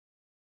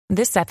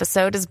This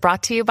episode is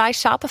brought to you by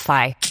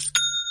Shopify.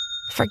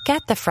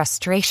 Forget the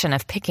frustration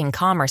of picking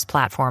commerce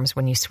platforms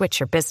when you switch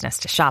your business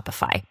to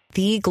Shopify,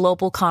 the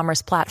global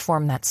commerce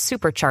platform that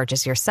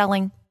supercharges your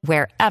selling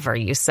wherever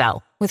you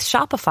sell. With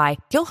Shopify,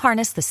 you'll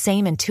harness the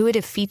same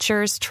intuitive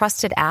features,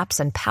 trusted apps,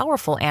 and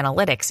powerful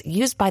analytics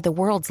used by the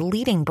world's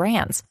leading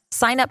brands.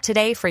 Sign up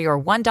today for your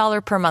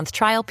 $1 per month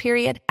trial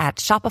period at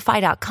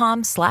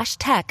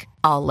shopify.com/tech,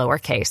 all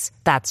lowercase.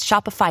 That's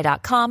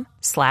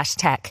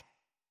shopify.com/tech.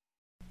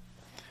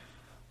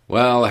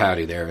 Well,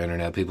 howdy there,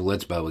 Internet people.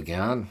 It's Bo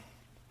again.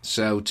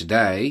 So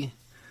today,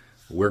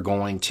 we're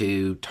going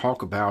to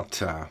talk about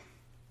a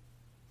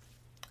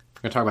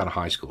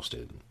high school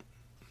student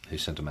who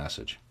sent a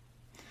message.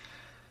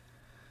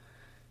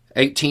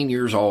 18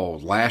 years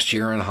old, last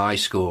year in high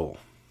school,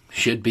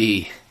 should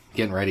be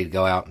getting ready to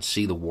go out and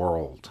see the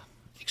world,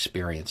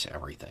 experience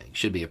everything.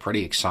 Should be a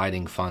pretty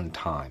exciting, fun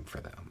time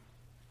for them.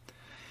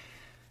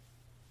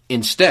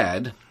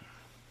 Instead,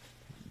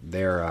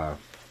 they're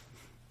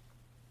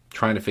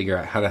trying to figure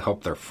out how to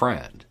help their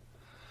friend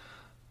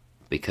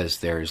because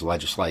there's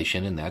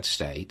legislation in that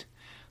state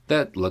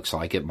that looks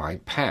like it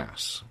might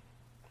pass.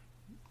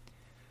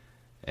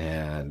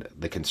 And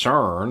the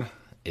concern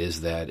is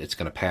that it's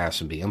going to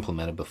pass and be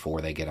implemented before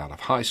they get out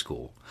of high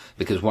school.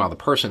 Because while the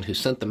person who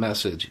sent the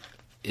message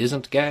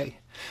isn't gay,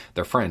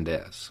 their friend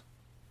is.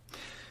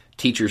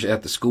 Teachers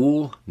at the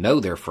school know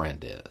their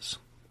friend is.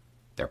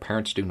 Their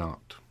parents do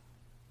not.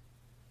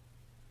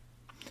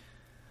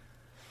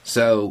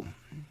 So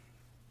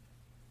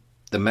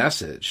the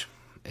message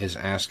is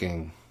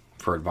asking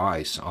for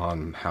advice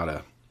on how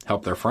to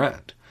help their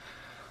friend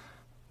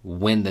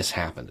when this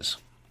happens,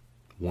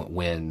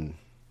 when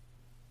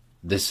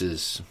this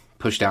is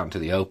pushed out into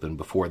the open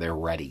before they're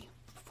ready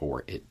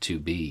for it to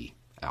be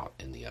out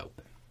in the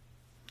open.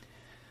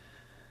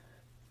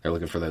 They're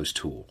looking for those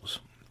tools.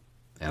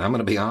 And I'm going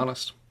to be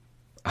honest,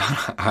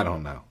 I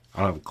don't know. I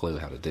don't have a clue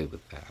how to do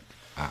with that.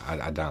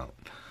 I don't.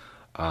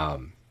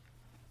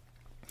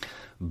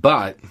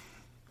 But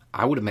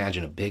I would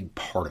imagine a big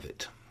part of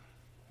it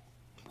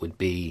would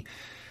be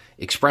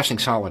expressing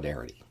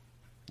solidarity,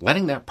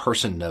 letting that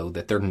person know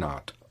that they're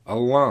not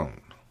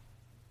alone.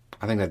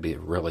 I think that'd be a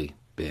really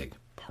big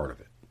part of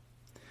it.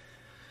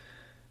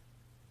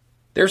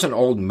 There's an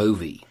old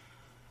movie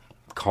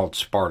called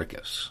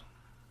Spartacus.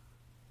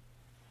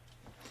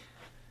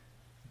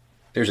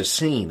 There's a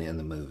scene in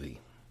the movie,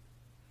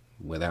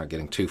 without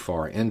getting too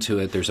far into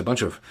it, there's a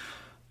bunch of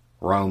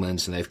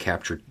Romans and they've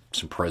captured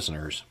some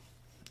prisoners.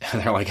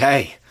 And they're like,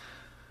 hey,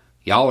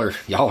 y'all are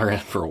in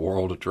for a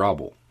world of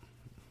trouble.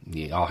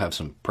 Y'all have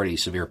some pretty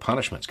severe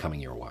punishments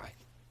coming your way.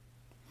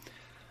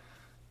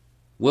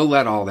 We'll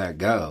let all that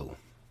go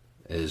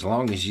as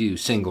long as you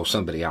single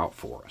somebody out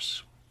for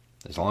us.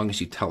 As long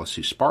as you tell us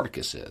who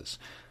Spartacus is,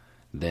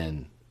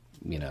 then,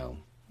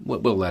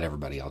 we'll let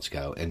everybody else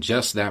go. And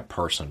just that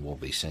person will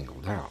be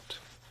singled out.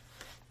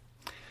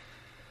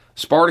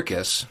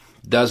 Spartacus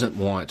doesn't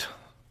want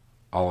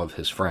all of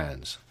his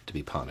friends to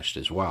be punished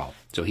as well.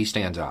 So he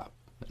stands up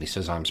and he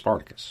says, I'm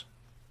Spartacus.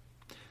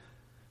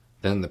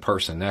 Then the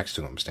person next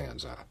to him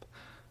stands up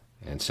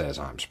and says,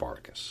 I'm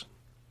Spartacus.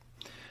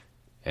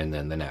 And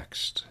then the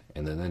next,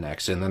 and then the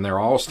next, and then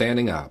they're all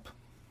standing up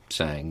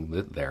saying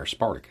that they're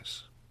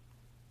Spartacus.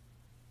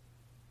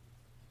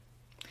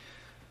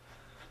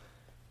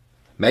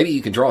 Maybe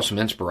you can draw some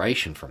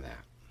inspiration from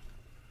that.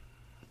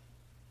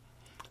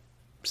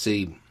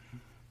 See,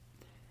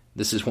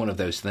 this is one of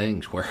those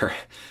things where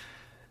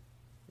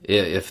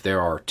if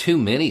there are too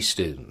many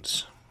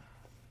students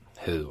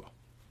who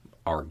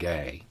are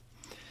gay,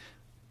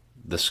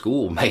 the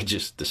school may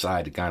just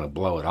decide to kind of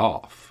blow it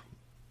off.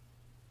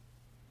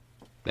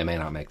 They may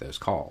not make those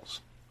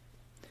calls.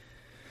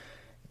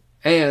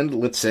 And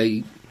let's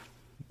say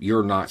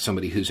you're not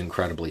somebody who's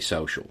incredibly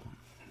social,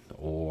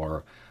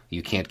 or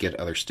you can't get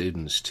other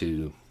students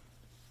to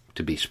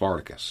be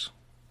Spartacus.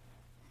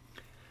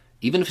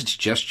 Even if it's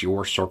just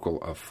your circle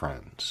of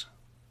friends,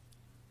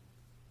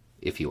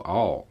 if you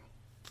all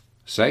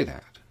say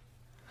that,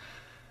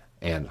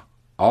 and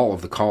all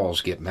of the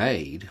calls get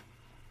made,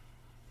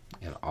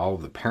 and all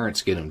of the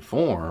parents get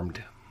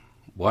informed,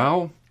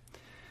 well,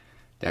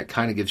 that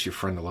kind of gives your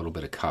friend a little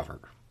bit of cover.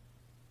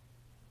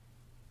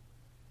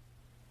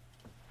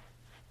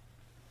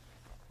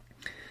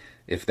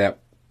 If that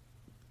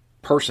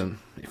person,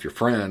 if your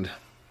friend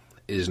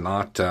is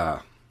not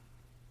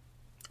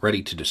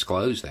ready to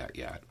disclose that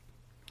yet,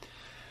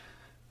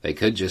 they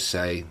could just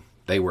say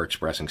they were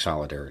expressing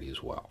solidarity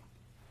as well.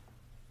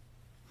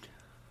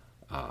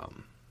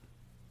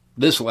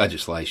 This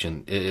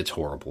legislation, it's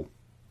horrible.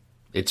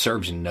 It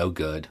serves no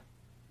good.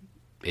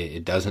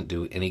 It doesn't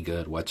do any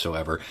good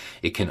whatsoever.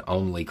 It can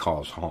only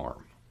cause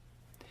harm.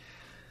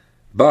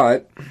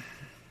 But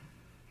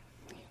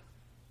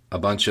a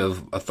bunch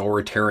of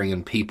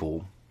authoritarian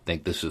people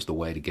think this is the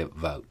way to get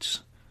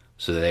votes,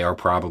 so they are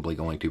probably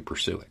going to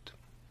pursue it.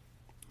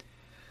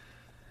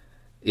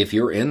 If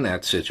you're in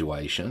that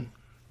situation,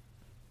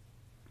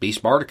 be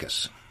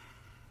Spartacus.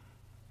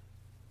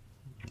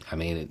 I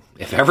mean,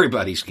 if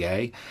everybody's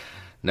gay,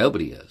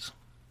 nobody is.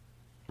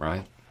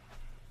 right?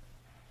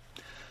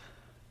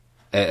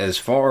 As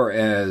far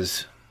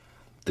as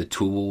the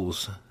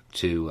tools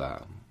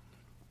to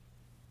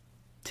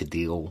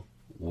deal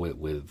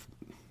with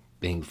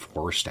being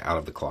forced out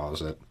of the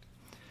closet,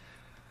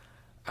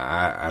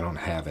 I don't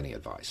have any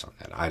advice on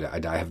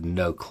that. I have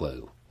no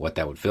clue what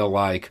that would feel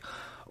like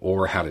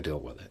or how to deal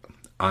with it.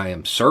 I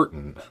am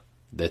certain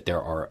that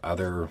there are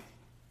other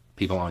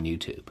people on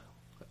YouTube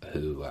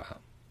who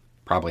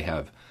probably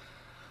have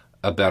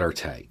a better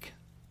take.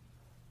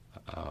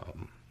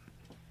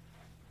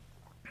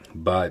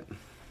 But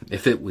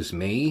if it was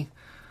me,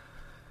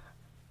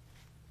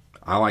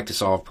 I like to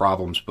solve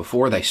problems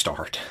before they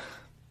start.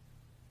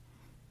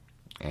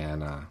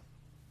 And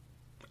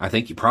I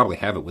think you probably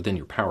have it within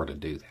your power to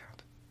do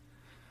that.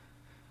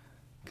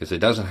 Because it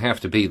doesn't have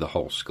to be the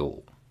whole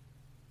school.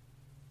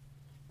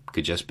 It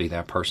could just be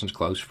that person's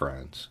close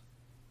friends.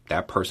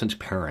 That person's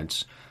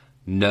parents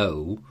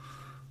know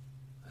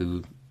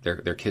who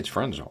their kids'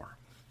 friends are.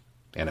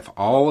 And if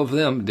all of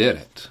them did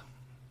it,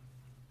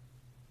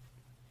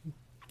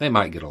 they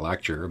might get a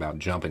lecture about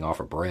jumping off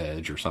a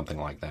bridge or something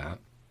like that.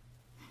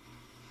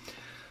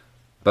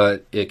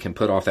 But it can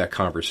put off that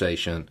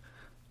conversation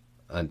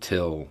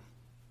until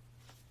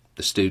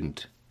the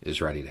student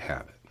is ready to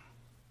have it,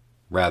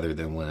 rather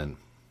than when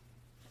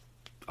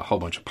a whole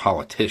bunch of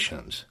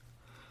politicians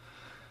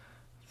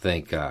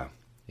think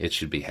it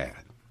should be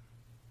had.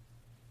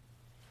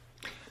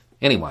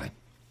 Anyway,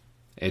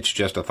 it's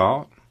just a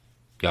thought.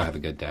 Y'all have a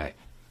good day.